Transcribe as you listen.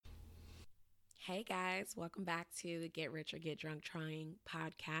Hey guys, welcome back to the Get Rich or Get Drunk Trying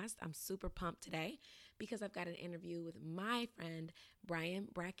podcast. I'm super pumped today because I've got an interview with my friend Brian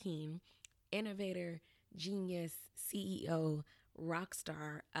Brackeen, innovator, genius, CEO, rock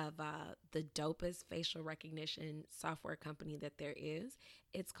star of the dopest facial recognition software company that there is.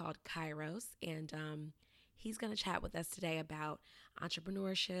 It's called Kairos, and he's going to chat with us today about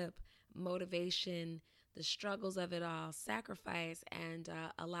entrepreneurship, motivation, the struggles of it all, sacrifice, and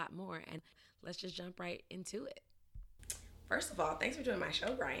a lot more. And let's just jump right into it. First of all, thanks for doing my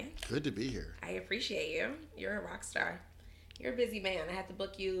show, Brian. Good to be here. I appreciate you. You're a rock star. You're a busy man. I had to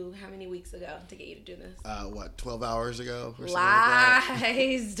book you how many weeks ago to get you to do this? 12 hours ago? Or Lies. Like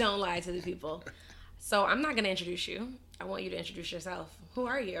that? Don't lie to the people. So I'm not going to introduce you. I want you to introduce yourself. Who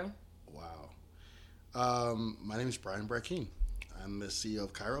are you? Wow. My name is Brian Brackeen. I'm the CEO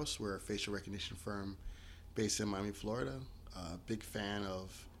of Kairos. We're a facial recognition firm based in Miami, Florida. Big fan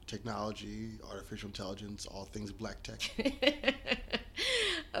of technology, artificial intelligence, all things black tech.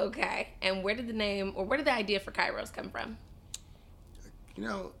 Okay. And where did the idea for Kairos come from? You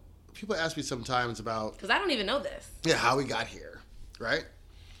know, people ask me sometimes about... Because I don't even know this. Yeah, how we got here, right?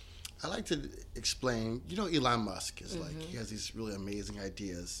 I like to explain, Elon Musk is like, he has these really amazing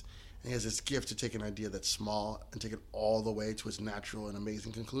ideas. And he has this gift to take an idea that's small and take it all the way to its natural and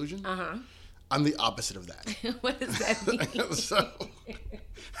amazing conclusion. Uh-huh. I'm the opposite of that. What does that mean? So,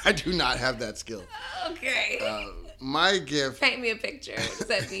 I do not have that skill. Okay. My gift... Paint me a picture. What does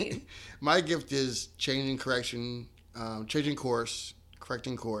that mean? My gift is changing course,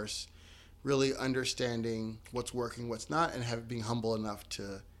 correcting course, really understanding what's working, what's not, and being humble enough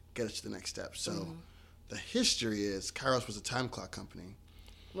to get us to the next step. So, the history is Kairos was a time clock company.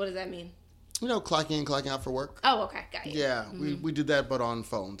 What does that mean? Clocking in, clocking out for work. Oh, okay. Got you. Yeah, we did that, but on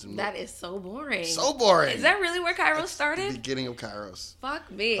phones. And That is so boring. so boring. Is that really where Kairos The started? beginning of Kairos.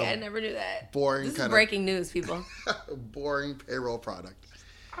 Fuck me. I never knew that. Boring This is kind of breaking news, people. boring payroll product.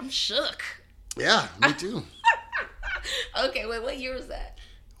 I'm shook. Yeah, me too. Okay, wait, what year was that?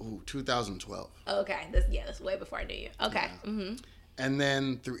 Ooh, 2012. Okay, that's way before I knew you. Okay. Yeah. Mm-hmm. And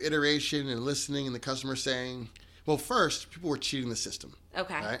then through iteration and listening and the customer saying, well, first, people were cheating the system.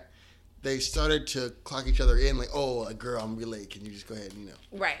 Okay. Right? They started to clock each other in like, oh, a girl, I'm really late. Can you just go ahead and,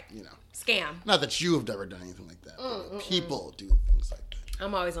 Right. Scam. Not that you have ever done anything like that. But people do things like that.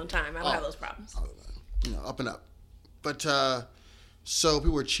 I'm always on time. I don't have those problems. Up and up. But so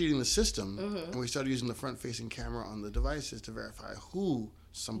people were cheating the system, and we started using the front-facing camera on the devices to verify who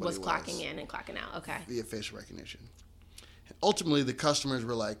somebody was clocking in and clocking out. Okay. via facial recognition. And ultimately, the customers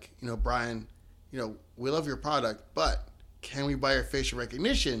were like, Brian, we love your product, but can we buy your facial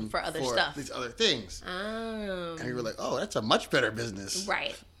recognition for other stuff, these other things? And we were like, oh, that's a much better business.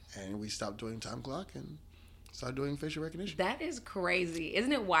 Right. And we stopped doing time clock and started doing facial recognition. That is crazy.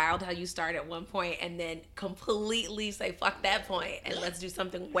 Isn't it wild how you start at one point and then completely say, fuck that point and let's do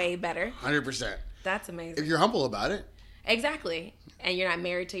something way better? 100%. That's amazing. If you're humble about it. Exactly. And you're not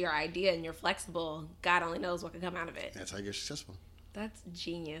married to your idea and you're flexible, God only knows what can come out of it. That's how you're successful. That's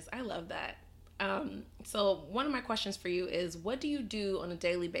genius. I love that. So one of my questions for you is, what do you do on a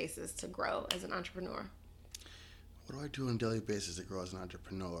daily basis to grow as an entrepreneur? What do I do on a daily basis to grow as an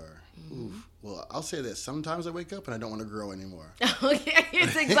entrepreneur? Oof. Well, I'll say this. Sometimes I wake up and I don't want to grow anymore. Okay,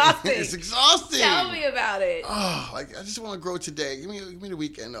 it's exhausting. It's exhausting. Tell me about it. Oh, I just want to grow today. Give me the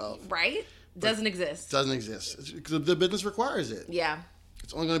weekend off. Right? Doesn't exist. Doesn't exist. Because the business requires it. Yeah.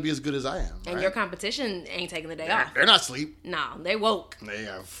 It's only going to be as good as I am. And right? your competition ain't taking the day off. They're not asleep. No, they woke. They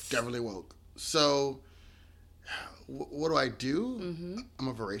are definitely woke. So, what do I do? I'm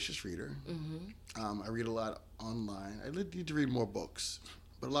a voracious reader. I read a lot online. I need to read more books,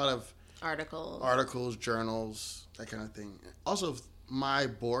 but a lot of articles, journals, that kind of thing. Also, my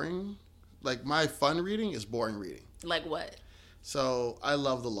fun reading is boring reading. Like what? So I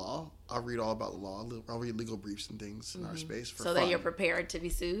love the law. I'll read all about the law. I'll read legal briefs and things in our space for fun. So that you're prepared to be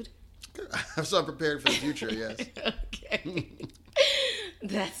sued? So I'm prepared for the future, yes. Okay.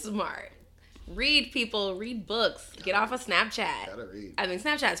 That's smart. Read, people. Read books. Get off of Snapchat. Gotta read. I mean,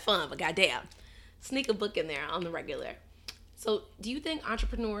 Snapchat's fun, but goddamn. Sneak a book in there on the regular. So do you think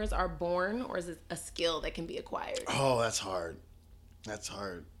entrepreneurs are born, or is it a skill that can be acquired? Oh, that's hard. That's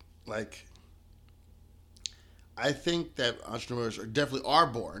hard. Like, I think that entrepreneurs definitely are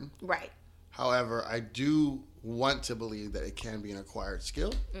born. Right. However, I do want to believe that it can be an acquired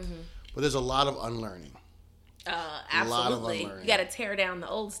skill. But there's a lot of unlearning. Absolutely. A lot of unlearning. You got to tear down the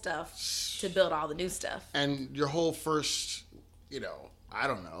old stuff to build all the new stuff. And your whole first,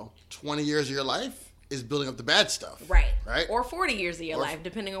 20 years of your life is building up the bad stuff. Right. Right? Or 40 years of your life,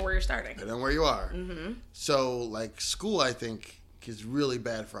 depending on where you're starting. Depending on where you are. So, like, school, I think, is really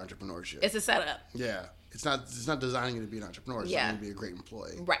bad for entrepreneurship. It's a setup. Yeah. It's not designing you to be an entrepreneur. It's designing you to be a great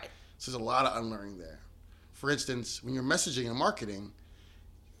employee. Right. So there's a lot of unlearning there. For instance, when you're messaging and marketing,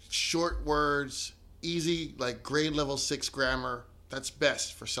 short words, easy, like grade level 6 grammar, that's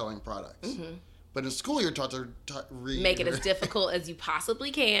best for selling products. Mm-hmm. But in school, you're taught to read. Make it as difficult as you possibly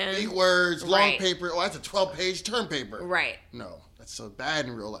can. Big words, long paper. Oh, that's a 12-page term paper. Right. No, that's so bad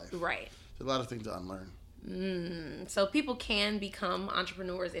in real life. Right. There's a lot of things to unlearn. So people can become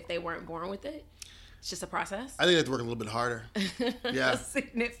entrepreneurs if they weren't born with it? It's just a process? I think they have to work a little bit harder. Yeah.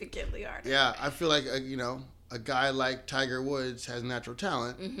 Significantly harder. Yeah. I feel like, a guy like Tiger Woods has natural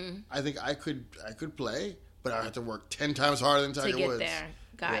talent. Mm-hmm. I think I could play, but I have to work 10 times harder than Tiger Woods. To get there.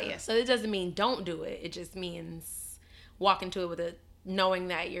 Got you. So it doesn't mean don't do it. It just means walk into it with knowing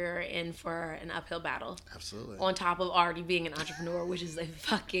that you're in for an uphill battle. Absolutely. On top of already being an entrepreneur, which is a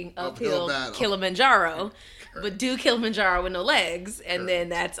fucking uphill Kilimanjaro. But do Kilimanjaro with no legs, and then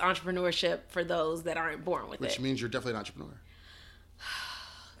that's entrepreneurship for those that aren't born with it. Which means you're definitely an entrepreneur.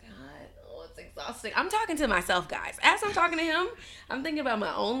 It's exhausting. I'm talking to myself, guys. As I'm talking to him, I'm thinking about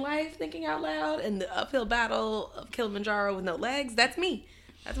my own life, thinking out loud, and the uphill battle of Kilimanjaro with no legs. That's me.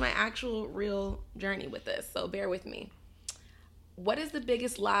 That's my actual real journey with this. So bear with me. What is the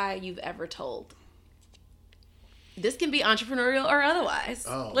biggest lie you've ever told? This can be entrepreneurial or otherwise.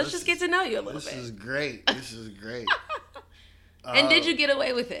 Let's just get to know you a little bit. This is great. And did you get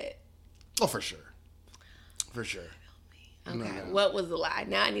away with it? Oh, for sure. For sure. Okay. No. What was the lie?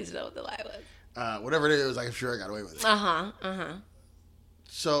 Now I need to know what the lie was. Whatever it is, I'm sure I got away with it.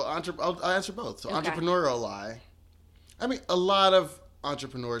 So I'll answer both. So entrepreneurial lie. I mean, a lot of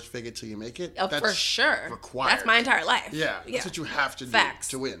entrepreneurs fake it till you make it. That's for sure. Required. That's my entire life. Yeah. That's what you have to do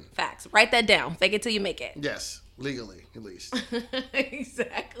to win. Facts. Write that down. Fake it till you make it. Yes. Legally, at least.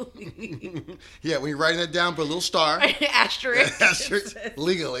 Exactly. Yeah, when you're writing that down, put a little star. Asterisk. Asterisk.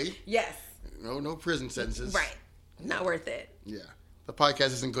 Legally. Yes. No prison sentences. Right. Not worth it. Yeah. The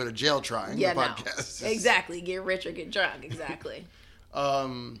podcast isn't go to jail trying. Yeah, the podcast. Exactly. Get rich or get drunk. Exactly.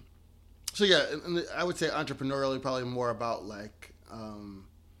 So yeah, and I would say entrepreneurially probably more about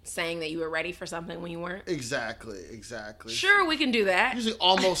saying that you were ready for something when you weren't. Exactly. Sure, we can do that. Usually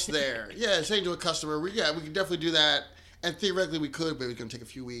almost there. Yeah, saying to a customer, we can definitely do that. And theoretically we could, but it's going to take a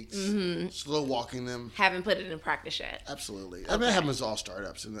few weeks. Mm-hmm. Slow walking them. Haven't put it in practice yet. Absolutely. Okay. I mean, that happens to all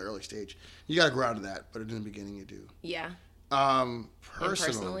startups in the early stage. You got to grow out of that, but in the beginning you do. Yeah.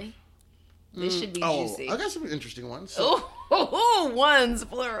 Personally. This should be juicy. I got some interesting ones. So, ones,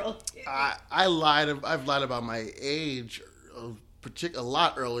 plural. I've lied about my age a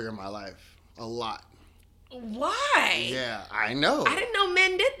lot earlier in my life. A lot. Why? Yeah, I know. I didn't know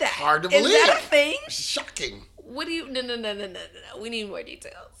men did that. Hard to believe. Is that a thing? Shocking. What do you... No. We need more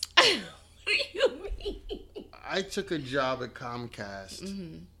details. What do you mean? I took a job at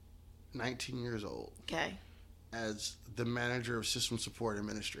Comcast, 19 years old. Okay. As the manager of system support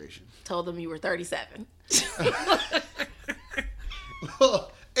administration. Told them you were 37.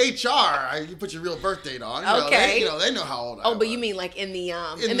 Well, HR, you put your real birth date on. Okay. They know how old I was. Oh, but you mean like in the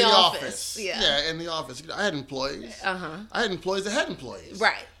office. Yeah, in the office. I had employees. Uh-huh. I had employees that had employees.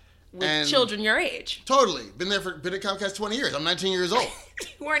 Right. With children your age. Totally. Been at Comcast 20 years. I'm 19 years old.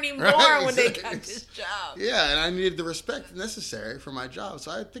 You weren't even born when they got this job. Yeah, and I needed the respect necessary for my job.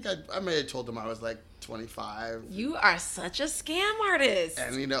 So I think I may have told them I was like 25. You are such a scam artist.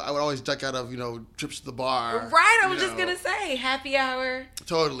 And, I would always duck out of, trips to the bar. Right, I was just going to say, happy hour.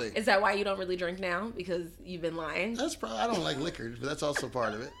 Totally. Is that why you don't really drink now? Because you've been lying? That's probably, I don't like liquor, but that's also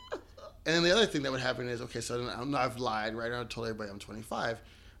part of it. And then the other thing that would happen is, okay, so I've lied, right? I told everybody I'm 25.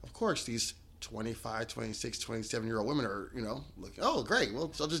 Of course, these 25, 26, 27-year-old women are, like, oh, great,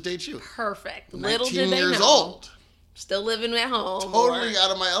 well, I'll just date you. Perfect. 19 years old. Still living at home. Totally out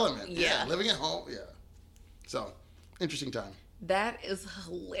of my element. Yeah. Living at home, yeah. So, interesting time. That is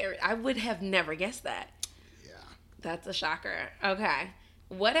hilarious. I would have never guessed that. Yeah. That's a shocker. Okay.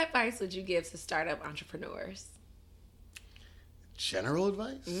 What advice would you give to startup entrepreneurs? General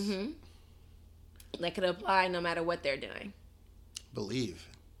advice? Mm-hmm. That could apply no matter what they're doing. Believe.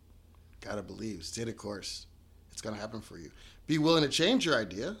 Gotta believe. Stay the course. It's gonna happen for you. Be willing to change your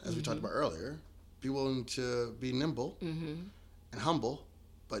idea, as we talked about earlier. Be willing to be nimble and humble,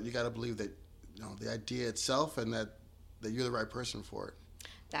 but you gotta believe that the idea itself and that you're the right person for it.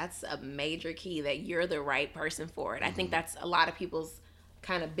 That's a major key, that you're the right person for it. I think that's a lot of people's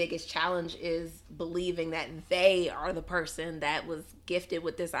kind of biggest challenge is believing that they are the person that was gifted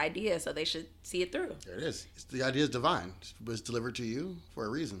with this idea, so they should see it through. There it is. The idea is divine. It was delivered to you for a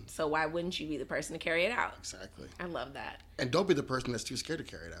reason. So why wouldn't you be the person to carry it out? Exactly. I love that. And don't be the person that's too scared to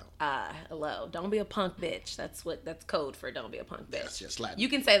carry it out. Hello. Don't be a punk bitch. That's code for don't be a punk bitch. Yes, Latin. You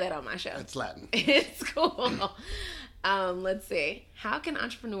can say that on my show. It's Latin. It's cool. Let's see. How can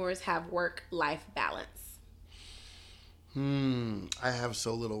entrepreneurs have work-life balance? I have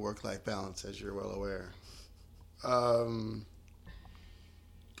so little work-life balance, as you're well aware.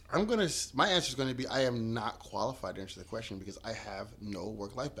 My answer is going to be I am not qualified to answer the question because I have no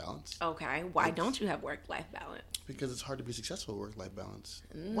work-life balance. Okay. Why don't you have work-life balance? Because it's hard to be successful with work-life balance.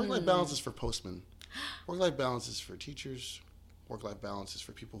 Work-life balance is for postmen. Work-life balance is for teachers. Work-life balance is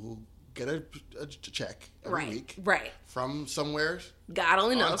for people who get a check every week. Right. From somewhere. God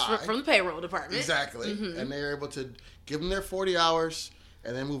only knows. From the payroll department. Exactly. Mm-hmm. And they're able to give them their 40 hours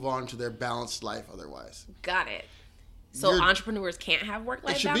and then move on to their balanced life otherwise. Got it. So entrepreneurs can't have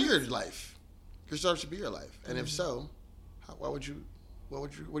work-life balance? It should be your life. Your startup should be your life. And if so, what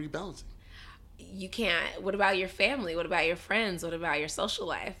are you balancing? You can't. What about your family? What about your friends? What about your social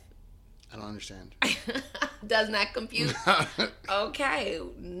life? I don't understand. Does not compute? Okay.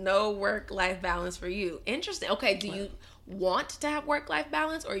 No work-life balance for you. Interesting. Okay. Do you want to have work-life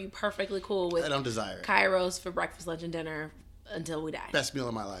balance, or are you perfectly cool with I don't desire it. Kairos for breakfast, lunch, and dinner until we die? Best meal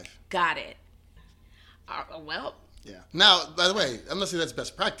of my life. Got it. Well. Yeah. Now, by the way, I'm not saying that's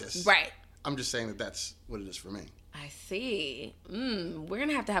best practice. Right. I'm just saying that that's what it is for me. I see. We're going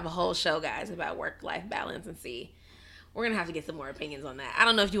to have a whole show, guys, about work-life balance and see. We're going to have to get some more opinions on that. I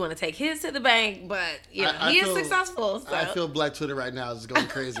don't know if you want to take his to the bank, but he is successful. So. I feel Black Twitter right now is going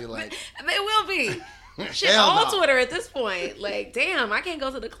crazy. Like it will be. Shit, all Twitter at this point. Like, damn, I can't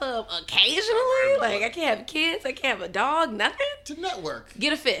go to the club occasionally. Like, I can't have kids. I can't have a dog. Nothing. To network.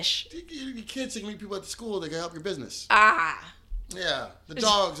 Get a fish. Your kids, you can meet people at the school that can help your business. Yeah. The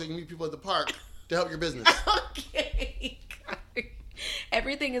dogs, you can meet people at the park to help your business. Okay.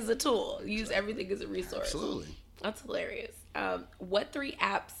 Everything is a tool. Use everything as a resource. Absolutely. That's hilarious. What 3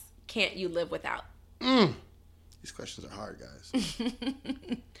 apps can't you live without? These questions are hard, guys.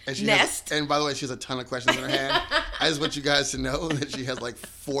 Nest. And by the way, she has a ton of questions in her hand. I just want you guys to know that she has like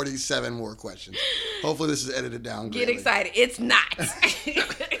 47 more questions. Hopefully this is edited down greatly. Get excited. It's not.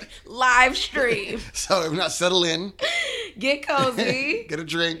 Live stream. So if not, settle in. Get cozy. Get a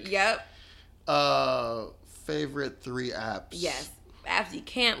drink. Yep. Favorite 3 apps. Yes. Apps you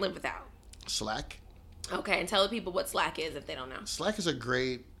can't live without. Slack. Okay, and tell the people what Slack is if they don't know. Slack is a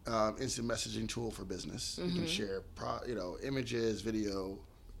great instant messaging tool for business. You can share, images, video,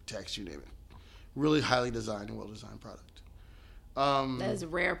 text, you name it. Really highly designed and well-designed product. That is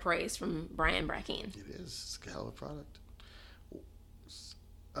rare praise from Brian Brackeen. It is. It's a hell of a product.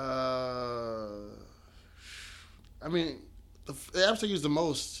 The apps I use the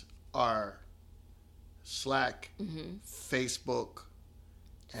most are Slack, Facebook.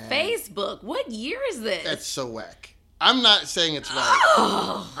 Facebook? What year is this? That's so whack. I'm not saying it's right.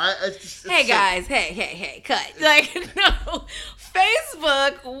 Oh. Hey guys, hey, cut. Like, no.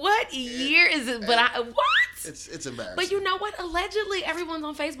 Facebook, what year is it? But what? It's embarrassing. But you know what? Allegedly, everyone's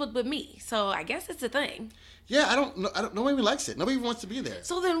on Facebook but me. So I guess it's a thing. Yeah, I don't know. Nobody likes it. Nobody wants to be there.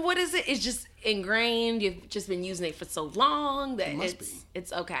 So then what is it? It's just ingrained. You've just been using it for so long that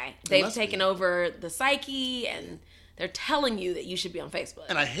it's okay. They've taken over the psyche and they're telling you that you should be on Facebook.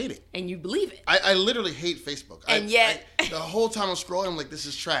 And I hate it. And you believe it. I literally hate Facebook. And yet... the whole time I'm scrolling, I'm like, this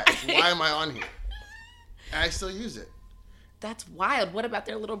is trash. Why am I on here? And I still use it. That's wild. What about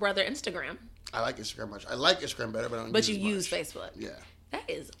their little brother Instagram? I like Instagram much. I like Instagram better, but I don't use it But you use Facebook. Yeah. That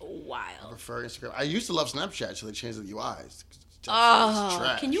is wild. I prefer Instagram. I used to love Snapchat, so they changed the UIs. It's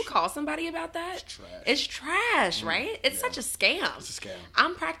trash. Can you call somebody about that? It's trash. It's trash, right? It's such a scam. It's a scam.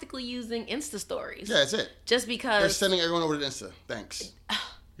 I'm practically using Insta stories. Yeah, that's it. Just because... They're sending everyone over to Insta. Thanks.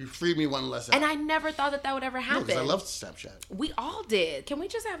 You freed me one less out. And I never thought that would ever happen. No, because I loved Snapchat. We all did. Can we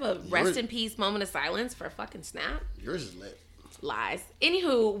just have a rest in peace moment of silence for fucking Snap? Yours is lit. Lies.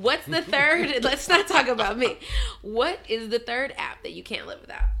 Anywho, what's the third? Let's not talk about me. What is the third app that you can't live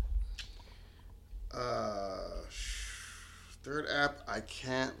without? Third app I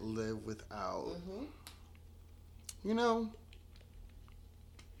can't live without. You know,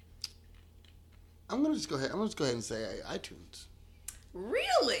 I'm gonna just go ahead and say iTunes.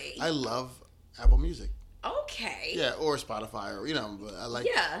 Really? I love Apple Music. Okay. Yeah, or Spotify, or but I like.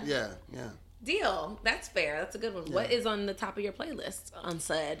 Yeah. Deal. That's fair. That's a good one. Yeah. What is on the top of your playlist on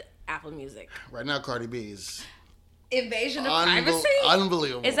said Apple Music? Right now, Cardi B's Invasion of privacy?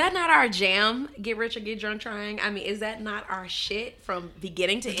 Unbelievable. Is that not our jam? Get rich or get drunk trying? I mean, is that not our shit from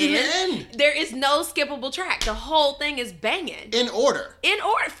beginning to end? There is no skippable track. The whole thing is banging. In order.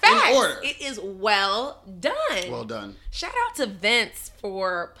 Facts. In order. It is well done. Well done. Shout out to Vince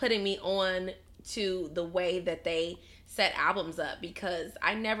for putting me on to the way that they set albums up, because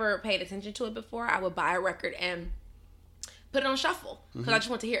I never paid attention to it before. I would buy a record and put it on shuffle because I just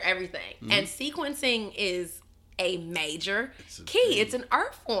want to hear everything. And sequencing is a major key. It's an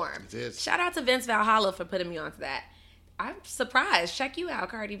art form. It is. Shout out to Vince Valhalla for putting me onto that. I'm surprised. Check you out,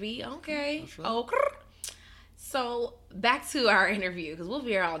 Cardi B. Okay. That's right. Okay. So back to our interview, because we'll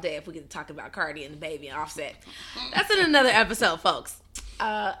be here all day if we get to talk about Cardi and the baby and Offset. That's in another episode, folks.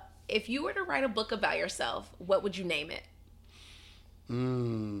 If you were to write a book about yourself, what would you name it? I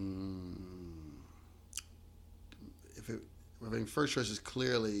mean, first choice is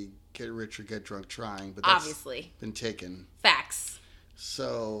clearly Get Rich or Get Drunk Trying, but that's obviously been taken. Facts.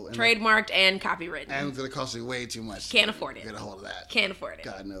 So trademarked and copywritten. And it's going to cost me way too much. Can't afford it. Get a hold of that. Can't afford it.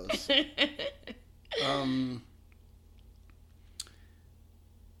 God knows.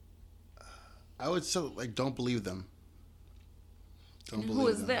 I would say, like, don't believe them. Who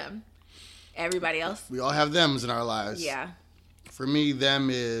is them? Everybody else? We all have thems in our lives. Yeah. For me, them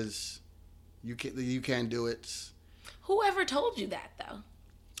is you can't do it. Whoever told you that, though?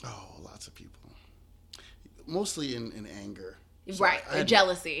 Oh, lots of people. Mostly in anger. Right.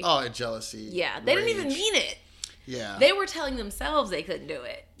 Jealousy. Oh, jealousy. Yeah. They didn't even mean it. Yeah. They were telling themselves they couldn't do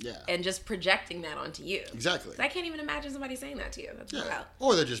it. Yeah. And just projecting that onto you. Exactly. I can't even imagine somebody saying that to you. That's wild.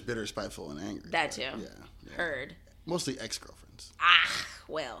 Or they're just bitter, spiteful, and angry. That too. Yeah. Heard. Mostly ex-girlfriends.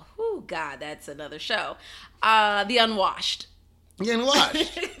 Well. Oh, God, that's another show. The Unwashed. The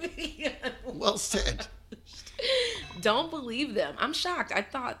Unwashed. Well said. Don't believe them. I'm shocked. I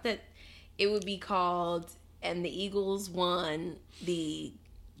thought that it would be called "And the Eagles Won the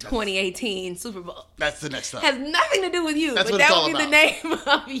 2018 Super Bowl." That's the next one. Has nothing to do with you, That's but what that it's would be all the name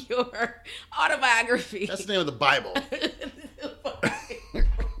of your autobiography. That's the name of the Bible.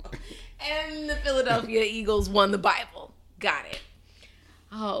 And the Philadelphia Eagles won the Bible. Got it.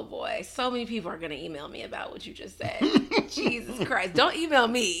 Oh boy, so many people are gonna email me about what you just said. Jesus Christ! Don't email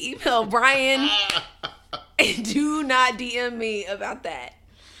me. Email Brian. And do not DM me about that.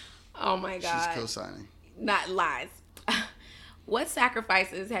 Oh my God. She's co-signing. Not lies. What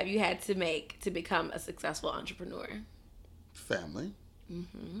sacrifices have you had to make to become a successful entrepreneur? Family.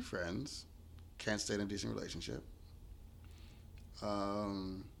 Friends. Can't stay in a decent relationship.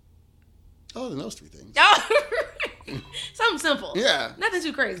 Other than those three things. Something simple. Yeah. Nothing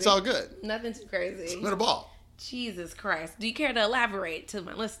too crazy. It's all good. Nothing too crazy. It's not a ball. Jesus Christ. Do you care to elaborate to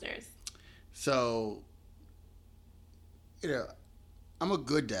my listeners? So, I'm a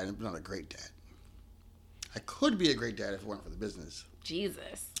good dad, but not a great dad. I could be a great dad if it weren't for the business.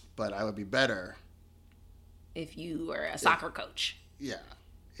 Jesus. But I would be better if you were a soccer coach. Yeah.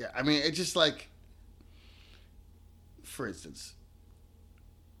 Yeah. I mean, it's just like, for instance,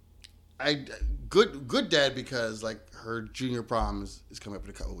 good dad because, like, her junior prom is coming up in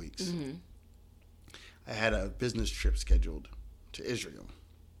a couple of weeks. Mm-hmm. I had a business trip scheduled to Israel.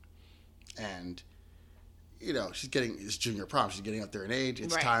 And, she's getting this junior prom. She's getting up there in age.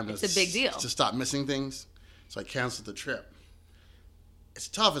 It's time it's a big deal. To stop missing things. So I canceled the trip. It's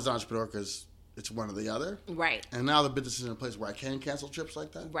tough as an entrepreneur because it's one or the other. Right. And now the business is in a place where I can cancel trips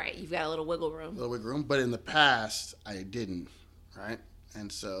like that. Right. You've got a little wiggle room. But in the past, I didn't. Right?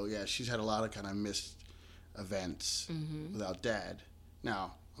 And so, yeah, she's had a lot of kind of missed events without Dad.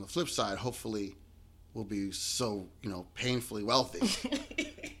 Now, on the flip side, hopefully we'll be so, painfully wealthy.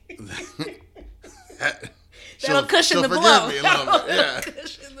 That'll cushion the blow. Me a little bit. Yeah.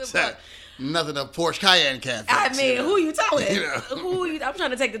 Cushion the blow. Nothing of Porsche Cayenne can't fix. I mean, who you telling? I'm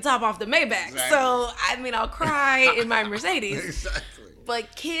trying to take the top off the Maybach. Exactly. So, I'll cry in my Mercedes. Exactly.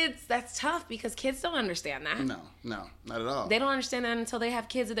 But kids, that's tough because kids don't understand that. No, not at all. They don't understand that until they have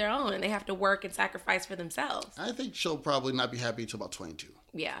kids of their own and they have to work and sacrifice for themselves. I think she'll probably not be happy until about 22.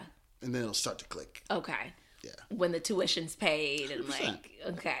 Yeah. And then it'll start to click. Okay. Yeah. When the tuition's paid and 100%.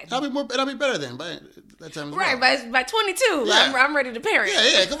 Okay. I'll be better then by that time as right, well. by 22, yeah. I'm ready to parent.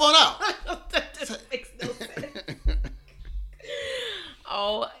 Yeah, come on out. That just makes no sense.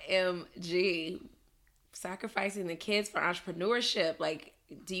 OMG. Sacrificing the kids for entrepreneurship. Like,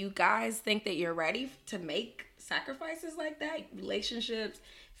 do you guys think that you're ready to make sacrifices like that? Relationships,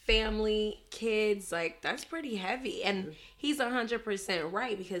 family, kids, like, that's pretty heavy. And he's 100%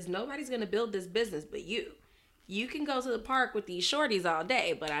 right because nobody's going to build this business but you. You can go to the park with these shorties all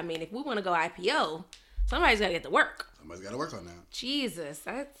day, but if we want to go IPO, Somebody's got to get to work. Somebody's got to work on that. Jesus,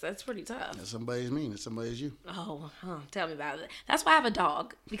 that's pretty tough. And somebody's mean and somebody's you. Oh, tell me about it. That's why I have a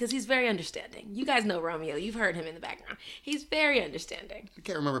dog, because he's very understanding. You guys know Romeo. You've heard him in the background. He's very understanding. I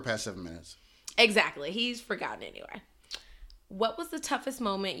can't remember past 7 minutes. Exactly. He's forgotten anyway. What was the toughest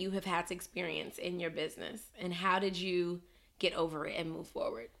moment you have had to experience in your business, and how did you get over it and move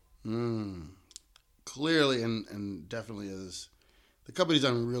forward? Clearly and definitely is, the company's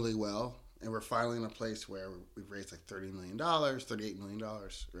done really well, and we're finally in a place where we've raised like $30 million, $38 million,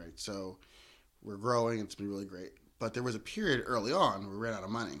 right? So we're growing. It's been really great. But there was a period early on where we ran out of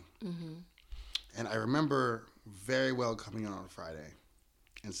money. Mm-hmm. And I remember very well coming in on a Friday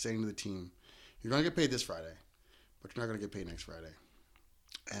and saying to the team, you're going to get paid this Friday, but you're not going to get paid next Friday.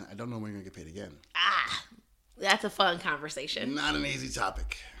 And I don't know when you're going to get paid again. That's a fun conversation. Not an easy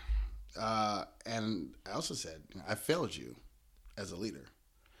topic. And I also said, I failed you as a leader.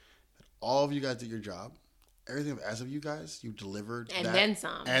 All of you guys did your job. Everything I've asked of you guys, you delivered. And that, then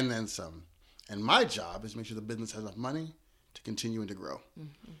some. And then some. And my job is to make sure the business has enough money to continue and to grow.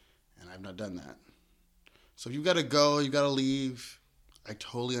 Mm-hmm. And I've not done that. So if you've got to go, you've got to leave, I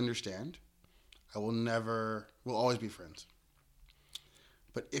totally understand. We'll always be friends.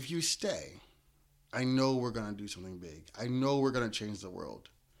 But if you stay, I know we're going to do something big. I know we're going to change the world.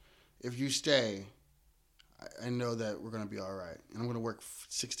 If you stay, I know that we're going to be all right. And I'm going to work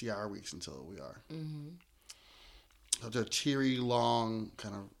 60-hour weeks until we are. Mm-hmm. So after a teary, long,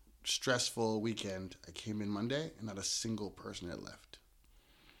 kind of stressful weekend, I came in Monday and not a single person had left.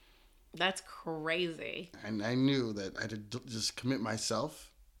 That's crazy. And I knew that I had to just commit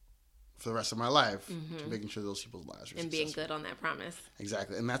myself for the rest of my life to making sure those people's lives were successful. And being good on that promise.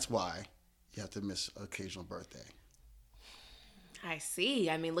 Exactly. And that's why you have to miss an occasional birthday. I see.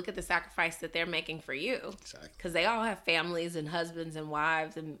 I mean, look at the sacrifice that they're making for you. Exactly. Because they all have families and husbands and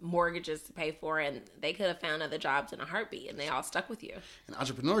wives and mortgages to pay for, and they could have found other jobs in a heartbeat, and they all stuck with you. And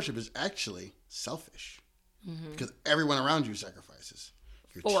entrepreneurship is actually selfish because everyone around you sacrifices.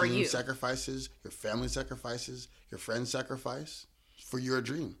 Your team sacrifices, your family sacrifices, your friends sacrifice for your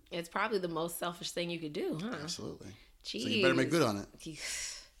dream. It's probably the most selfish thing you could do, huh? Absolutely. Jeez. So you better make good on it.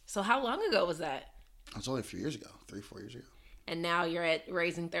 So how long ago was that? It was only a few years ago, 3-4 years ago. And now you're at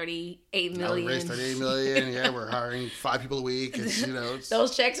raising $38 million. Now we raised $38 million. Yeah, we're hiring 5 people a week. It's,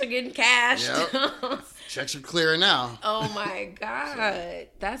 those checks are getting cashed. Yep. Checks are clearing now. Oh my God.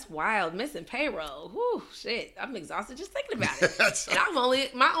 That's wild. Missing payroll. Whew, shit. I'm exhausted just thinking about it. And I'm only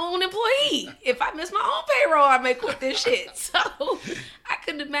my own employee. If I miss my own payroll, I may quit this shit. So I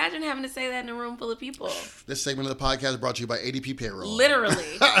couldn't imagine having to say that in a room full of people. This segment of the podcast is brought to you by ADP Payroll.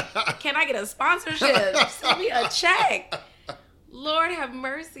 Literally. Can I get a sponsorship? Send me a check. Lord have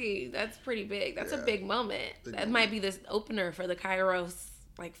mercy. That's pretty big. That's a big moment. That might be this opener for the Kairos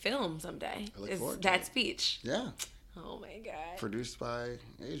film someday. I look forward to that it. speech. Yeah. Oh my God. Produced by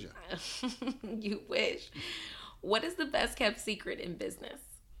Asia. You wish. What is the best kept secret in business?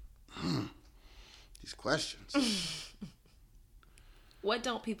 These questions. What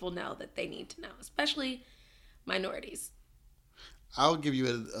don't people know that they need to know, especially minorities? I'll give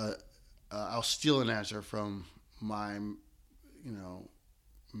you I'll steal an answer from my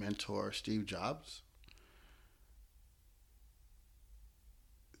mentor, Steve Jobs.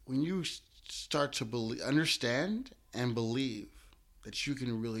 When you start to understand and believe that you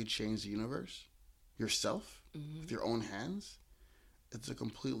can really change the universe yourself with your own hands, it's a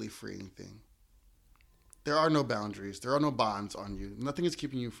completely freeing thing. There are no boundaries. There are no bonds on you. Nothing is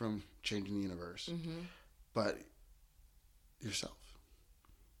keeping you from changing the universe, but yourself.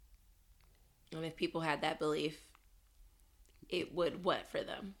 And if people had that belief, it would what for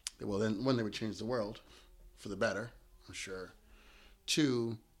them? Well, then, one, they would change the world for the better, I'm sure.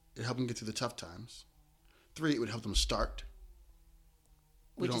 2, it'd help them get through the tough times. 3, it would help them start.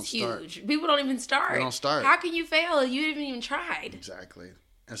 Which is huge. People don't even start. They don't start. How can you fail if you haven't even tried? Exactly.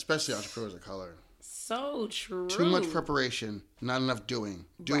 And especially entrepreneurs of color. So true. Too much preparation, not enough doing.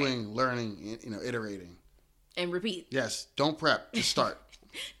 Doing, learning, iterating. And repeat. Yes. Don't prep. Just start.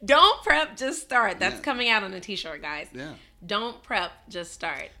 Don't prep, just start. That's coming out on a t-shirt, guys. Yeah. Don't prep, just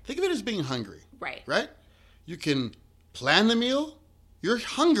start. Think of it as being hungry. Right. Right? You can plan the meal. You're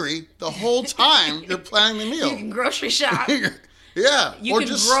hungry the whole time you're planning the meal. You can grocery shop. Yeah. You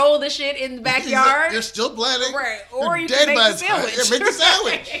can grow the shit in the backyard. You're still planning. Right. Or you can make the sandwich. Yeah, make the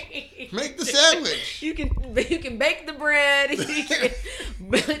sandwich. Make the sandwich. You can bake the bread. You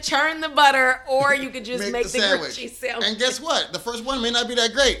can churn the butter, or you can just make the grilled cheese sandwich. And guess what? The first one may not be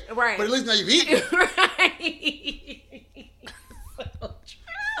that great. Right. But at least now you've eaten. Right. So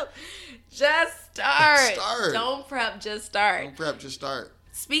true. Just start. Start. Don't prep, just start. Don't prep, just start.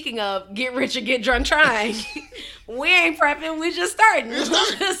 speaking of get rich or get drunk trying, we ain't prepping. We just starting. We'll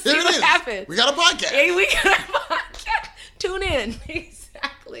just see what happens. We got a podcast. Hey, we got a podcast. Tune in.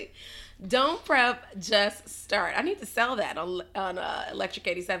 Exactly. Don't prep, just start. I need to sell that on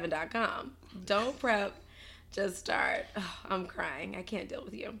electric87.com. Don't prep, just start. Oh, I'm crying. I can't deal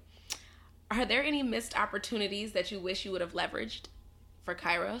with you. Are there any missed opportunities that you wish you would have leveraged for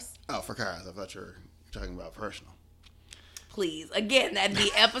Kairos? Oh, for Kairos. I thought you were talking about personal. Please. Again, that'd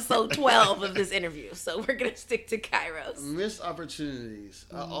be episode 12 of this interview. So we're going to stick to Kairos. Missed opportunities.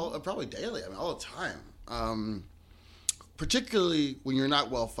 Probably daily. I mean, all the time. Particularly when you're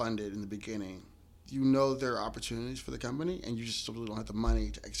not well funded in the beginning. You know there are opportunities for the company, and you just simply don't have the money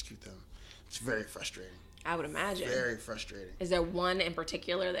to execute them. It's very frustrating. I would imagine. Very frustrating. Is there one in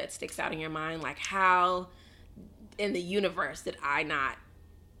particular that sticks out in your mind? Like, how in the universe did I not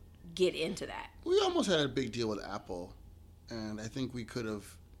get into that? We almost had a big deal with Apple, and I think we could have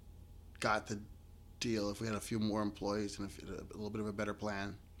got the deal if we had a few more employees and a little bit of a better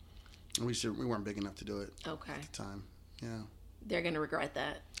plan. And we weren't big enough to do it at the time. Yeah. They're going to regret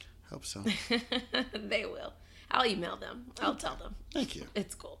that. Hope so. They will. I'll email them. I'll tell them. Thank you.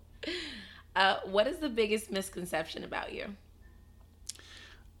 It's cool. What is the biggest misconception about you?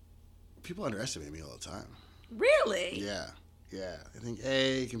 People underestimate me all the time. Really? Yeah. I think,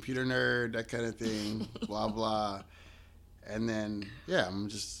 hey, computer nerd, that kind of thing, blah, blah. And then,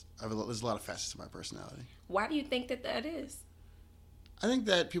 there's a lot of facets to my personality. Why do you think that is? I think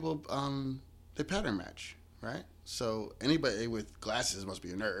that people, they pattern match, right? So anybody with glasses must be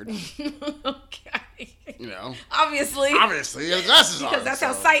a nerd. Okay. You know? Obviously. He has glasses on. Because that's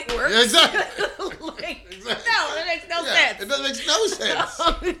how sight works. Yeah, exactly. No, that makes no sense. It doesn't make no sense.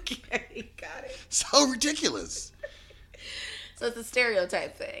 Okay, got it. So ridiculous. So it's a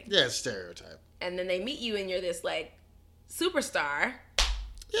stereotype thing. Yeah, it's a stereotype. And then they meet you and you're this, like, superstar.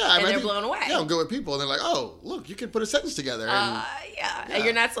 Yeah, and they're blown away. Yeah, I'm good with people, and they're like, "Oh, look, you can put a sentence together." And, and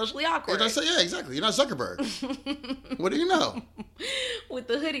you're not socially awkward. Yeah, exactly. You're not Zuckerberg. What do you know? With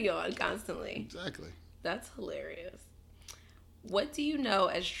the hoodie on constantly. Exactly. That's hilarious. What do you know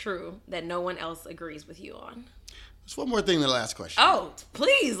as true that no one else agrees with you on? There's one more thing in the last question. Oh,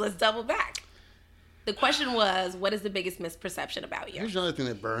 please, let's double back. The question was, what is the biggest misperception about you? Here's another thing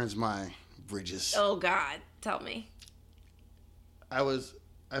that burns my bridges. Oh, God. Tell me.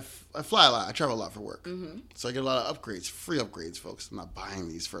 I fly a lot. I travel a lot for work. Mm-hmm. So I get a lot of upgrades, free upgrades, folks. I'm not buying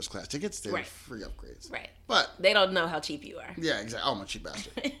these first class tickets. They're free upgrades. Right. But they don't know how cheap you are. Yeah, exactly. Oh, I'm a cheap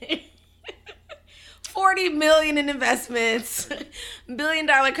bastard. $40 million in investments. $1 billion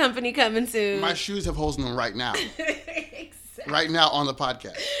company coming soon. My shoes have holes in them right now. Exactly. Right now on the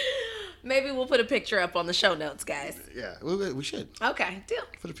podcast. Maybe we'll put a picture up on the show notes, guys. Yeah, we should. Okay, deal.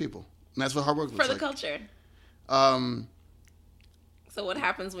 For the people. And that's what hard work looks like. For the culture. So what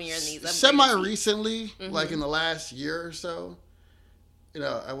happens when you're in these? Semi-recently, like in the last year or so,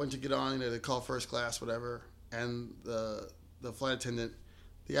 I went to get on, they call first class, whatever, and the flight attendant,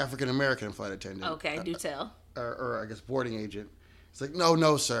 the African-American flight attendant. Okay, do tell. Or I guess boarding agent. It's like,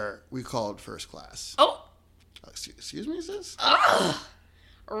 no, sir, we called first class. Oh. Excuse me, sis? Oh,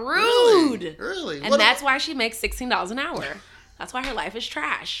 rude. Really? And that's why she makes $16 an hour. That's why her life is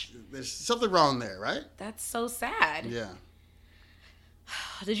trash. There's something wrong there, right? That's so sad. Yeah.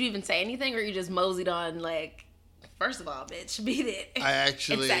 Did you even say anything, or you just moseyed on, like, first of all, bitch, beat it? I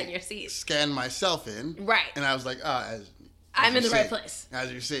actually sat in your seat. Scanned myself in. Right. And I was like, I'm in the right place.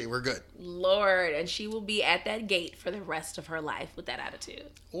 As you see, we're good. Lord, and she will be at that gate for the rest of her life with that attitude.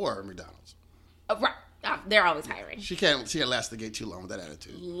 Or McDonald's. Right. They're always hiring. She can't last the gate too long with that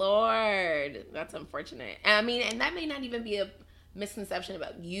attitude. Lord, that's unfortunate. I mean, and that may not even be a misconception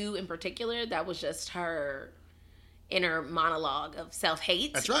about you in particular. That was just her inner monologue of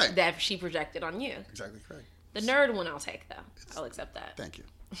self-hate. That's right. That she projected on you. Exactly correct. The nerd one I'll take, though. I'll accept that. Thank you.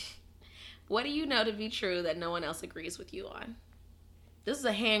 What do you know to be true that no one else agrees with you on? This is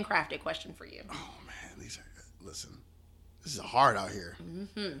a handcrafted question for you. Oh, man. Listen, this is hard out here.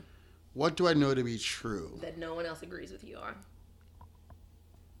 Mm-hmm. What do I know to be true? That no one else agrees with you on.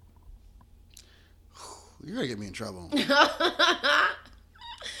 You're going to get me in trouble.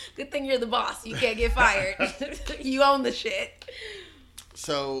 Good thing you're the boss. You can't get fired. You own the shit.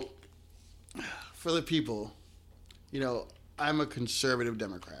 So, for the people, I'm a conservative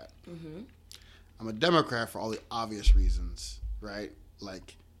Democrat. Mm-hmm. I'm a Democrat for all the obvious reasons, right?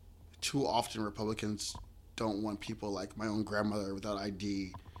 Like, too often Republicans don't want people like my own grandmother without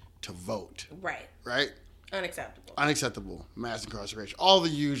ID to vote. Right. Right? Unacceptable. Mass incarceration. All the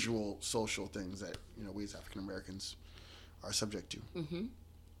usual social things that, we as African Americans are subject to. Mm-hmm.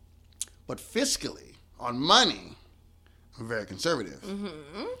 But fiscally, on money, I'm very conservative.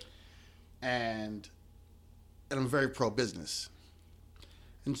 And I'm very pro-business.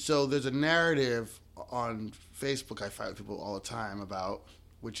 And so there's a narrative on Facebook I fight with people all the time about,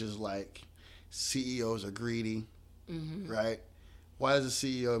 which is like CEOs are greedy, right? Why does a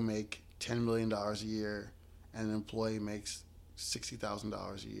CEO make $10 million a year and an employee makes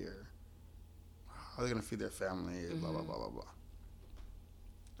 $60,000 a year? How are they going to feed their family? Blah, blah, blah, blah, blah.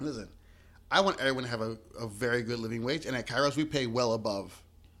 Listen, I want everyone to have a very good living wage. And at Kairos, we pay well above.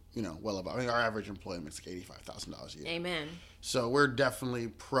 Well above. I mean, our average employee makes like $85,000 a year. Amen. So we're definitely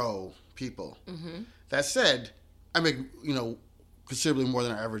pro people. That said, I make, considerably more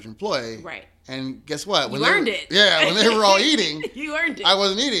than our average employee. Right. And guess what? You earned it. Yeah, when they were all eating. You earned it. I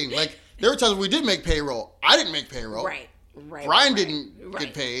wasn't eating. Like, there were times when we did make payroll. I didn't make payroll. Right. Brian didn't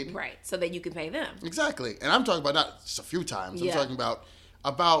get paid. Right. So that you can pay them. Exactly. And I'm talking about not just a few times. I'm talking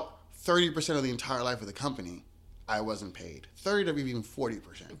about 30% of the entire life of the company, I wasn't paid. 30 to even 40%.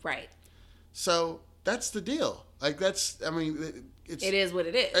 Right. So that's the deal. Like it is what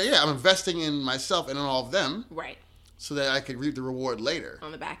it is. Yeah, I'm investing in myself and in all of them. Right. So that I could reap the reward later.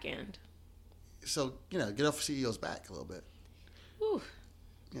 On the back end. So, get off CEO's back a little bit. Whew.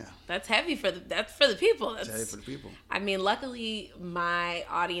 Yeah. That's heavy for the people. It's heavy for the people. I mean, luckily my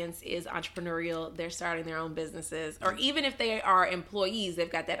audience is entrepreneurial. They're starting their own businesses. Or even if they are employees, they've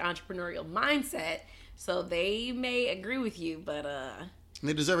got that entrepreneurial mindset. So they may agree with you, but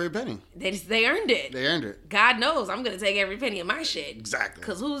they deserve every penny. They earned it. They earned it. God knows I'm going to take every penny of my shit. Exactly.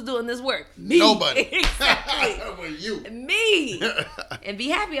 Because who's doing this work? Me. Nobody. Exactly. Well, you. Me. And be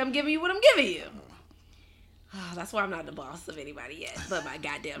happy I'm giving you what I'm giving you. Oh, that's why I'm not the boss of anybody yet, but my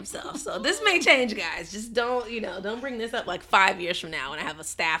goddamn self. So this may change, guys. Just don't bring this up like 5 years from now when I have a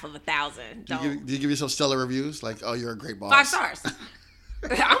staff of 1,000. Do you give yourself stellar reviews? Like, oh, you're a great boss. 5 stars.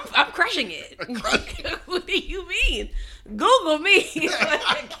 I'm crushing it. What do you mean? Google me.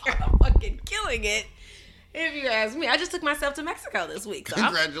 I'm fucking killing it. If you ask me, I just took myself to Mexico this week. So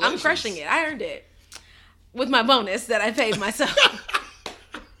Congratulations. I'm crushing it. I earned it with my bonus that I paid myself.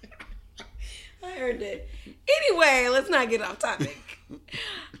 I earned it. Anyway, let's not get off topic.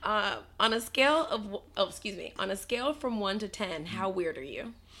 On a scale from 1 to 10, how weird are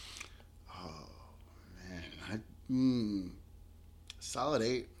you? Oh man, solid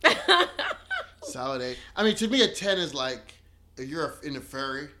 8. Solid 8. I mean, to me, a 10 is like if you're in a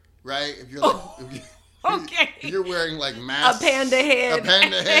furry, right? If you're like, okay, if you're wearing like masks, a panda head,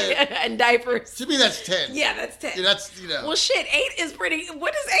 and diapers. To me, that's 10. Yeah, that's 10. Yeah, that's Well, shit, 8 is pretty.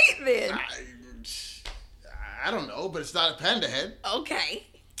 What is 8 then? I don't know, but it's not a panda head. Okay.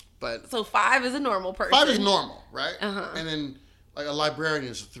 But so 5 is a normal person. 5 is normal, right? Uh-huh. And then like a librarian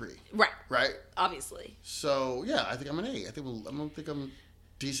is a 3. Right. Right. Obviously. So yeah, I think I'm an 8. I think I'm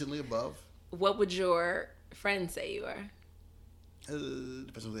decently above. What would your friends say you are?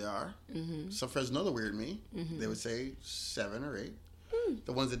 Depends on who they are. Mm-hmm. Some friends know the weird me. Mm-hmm. They would say 7 or 8. Mm.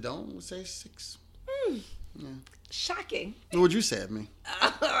 The ones that don't would say 6. Mm. Yeah. Shocking. What would you say of me?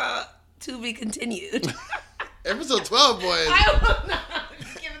 To be continued. Episode 12, boys. I will not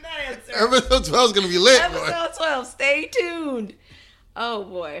give that answer. Episode 12 is going to be lit, boy. Episode 12. Stay tuned. Oh,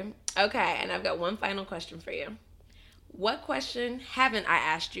 boy. Okay, and I've got one final question for you. What question haven't I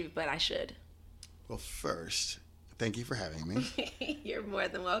asked you, but I should? Well, first, thank you for having me. You're more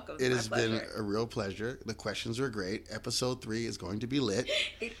than welcome. It has been a real pleasure. The questions were great. Episode 3 is going to be lit.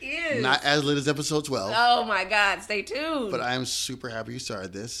 It is. Not as lit as episode 12. Oh, my God. Stay tuned. But I am super happy you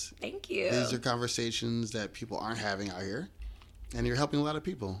started this. Thank you. These are conversations that people aren't having out here. And you're helping a lot of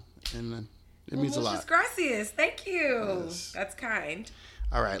people. And it means a lot. Muchas gracias. Thank you. Yes. That's kind.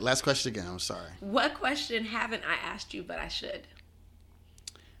 All right. Last question again. I'm sorry. What question haven't I asked you, but I should?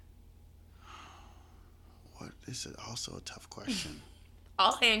 This is also a tough question.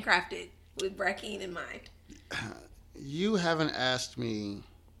 All handcrafted with Brackeen in mind. You haven't asked me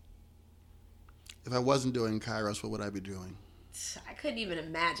if I wasn't doing Kairos, what would I be doing? I couldn't even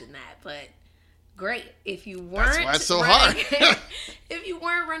imagine that, but great. If you weren't That's why it's so hard. If you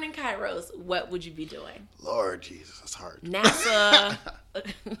weren't running Kairos, what would you be doing? Lord Jesus, that's hard. NASA.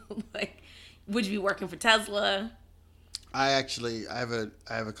 Like, would you be working for Tesla? I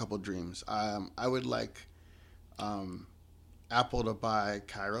have a couple dreams. I would like Apple to buy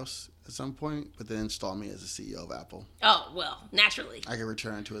Kairos at some point, but then install me as the CEO of Apple. Oh, well, naturally. I can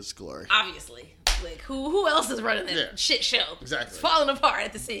return to its glory. Obviously. Like, who else is running that shit show? Exactly. It's falling apart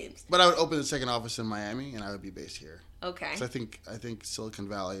at the seams. But I would open the second office in Miami, and I would be based here. Okay. So I think Silicon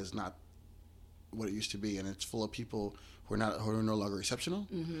Valley is not what it used to be, and it's full of people who are no longer exceptional.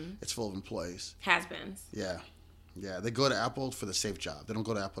 Mm-hmm. It's full of employees. Has-beens. Yeah. Yeah, they go to Apple for the safe job. They don't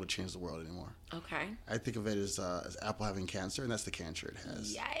go to Apple to change the world anymore. Okay. I think of it as Apple having cancer, and that's the cancer it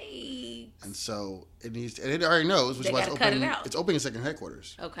has. Yikes. And so it needs, and it already knows, which is why it's opening a second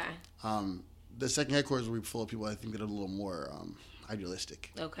headquarters. Okay. The second headquarters will be full of people I think that are a little more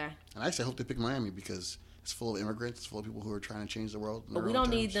idealistic. Okay. And actually, I hope they pick Miami because it's full of immigrants. It's full of people who are trying to change the world. But we don't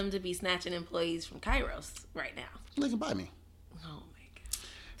need them to be snatching employees from Kairos right now. They can buy me. Oh my God.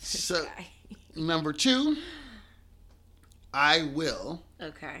 So, number 2, I will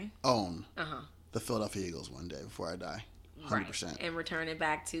own the Philadelphia Eagles one day before I die. 100%. Right. And return it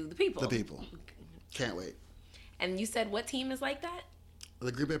back to the people. The people. Can't wait. And you said what team is like that?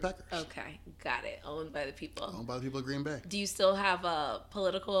 The Green Bay Packers. Okay, got it. Owned by the people. Owned by the people of Green Bay. Do you still have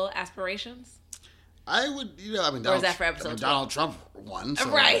political aspirations? I would, or is that for episode 12? Donald Trump won. So,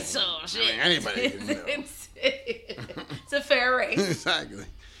 right, so shit. Anybody. It's a fair race. Exactly.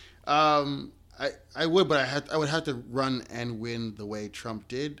 I would, but I would have to run and win the way Trump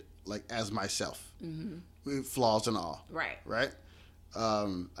did, like as myself, with flaws and all. Right.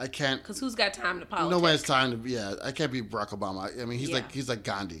 I can't. Because who's got time to politics? No one has time to. Yeah, I can't be Barack Obama. I mean, he's like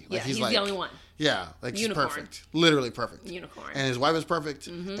Gandhi. Like, he's the only one. Yeah, like Unicorn. He's perfect, literally perfect. Unicorn. And his wife is perfect.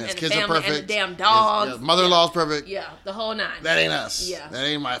 And his kids family, are perfect. And the damn dogs. His mother-in-law is perfect. Yeah, the whole 9. That ain't us. Yeah, that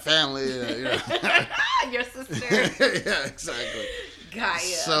ain't my family. Your sister. Yeah, exactly. Gaia.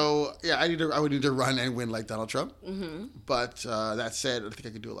 So yeah, I would need to run and win like Donald Trump. But that said, I think I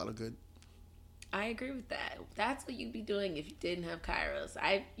could do a lot of good. I agree with that. That's what you'd be doing if you didn't have Kairos.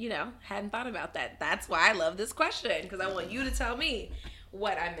 I, hadn't thought about that. That's why I love this question, because I want you to tell me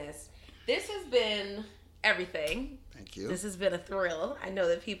what I missed. This has been everything. Thank you. This has been a thrill. I know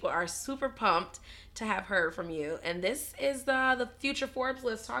that people are super pumped to have heard from you. And this is the future Forbes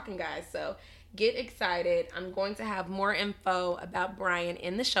list talking, guys. So get excited. I'm going to have more info about Brian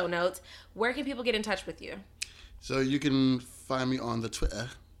in the show notes. Where can people get in touch with you? So you can find me on the Twitter.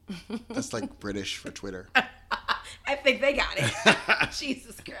 That's like British for Twitter. I think they got it.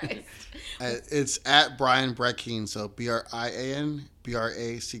 Jesus Christ. It's at Brian Brackeen. So BrianBrackeen.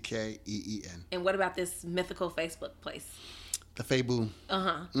 And what about this mythical Facebook place? The Fable.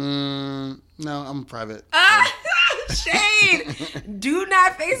 No, I'm private. Shade. Do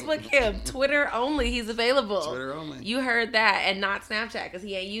not Facebook him. Twitter only. He's available. Twitter only. You heard that, and not Snapchat because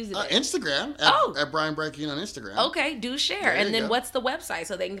he ain't using it. Instagram. At Brian Brackeen on Instagram. Okay, do share. And then what's the website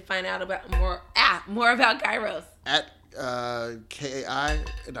so they can find out about more about Kairos? At KAI,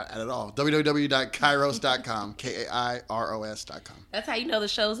 not at all. www.kairos.com. KAIROS.com. That's how you know the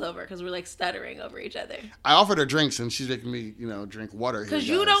show's over, because we're like stuttering over each other. I offered her drinks and she's making me, drink water. Because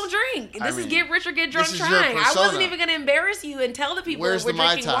you don't drink. This is Get Rich or Get Drunk Trying. I wasn't even going to embarrass you and tell the people that we're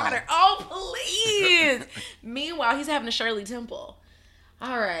drinking water. Oh, please. Meanwhile, he's having a Shirley Temple.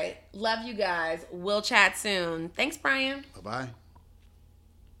 All right. Love you guys. We'll chat soon. Thanks, Brian. Bye-bye.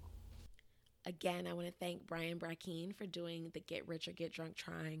 Again, I want to thank Brian Brackeen for doing the Get Rich or Get Drunk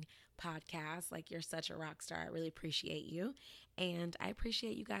Trying podcast. Like, you're such a rock star. I really appreciate you. And I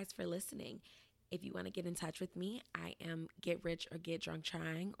appreciate you guys for listening. If you want to get in touch with me, I am Get Rich or Get Drunk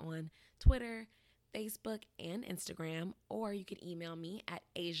Trying on Twitter, Facebook, and Instagram. Or you can email me at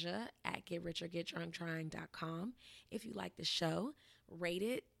asia@getrichorgetdrunktrying.com. If you like the show, rate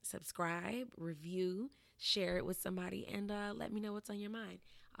it, subscribe, review, share it with somebody, and let me know what's on your mind.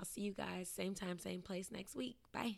 I'll see you guys same time, same place next week. Bye.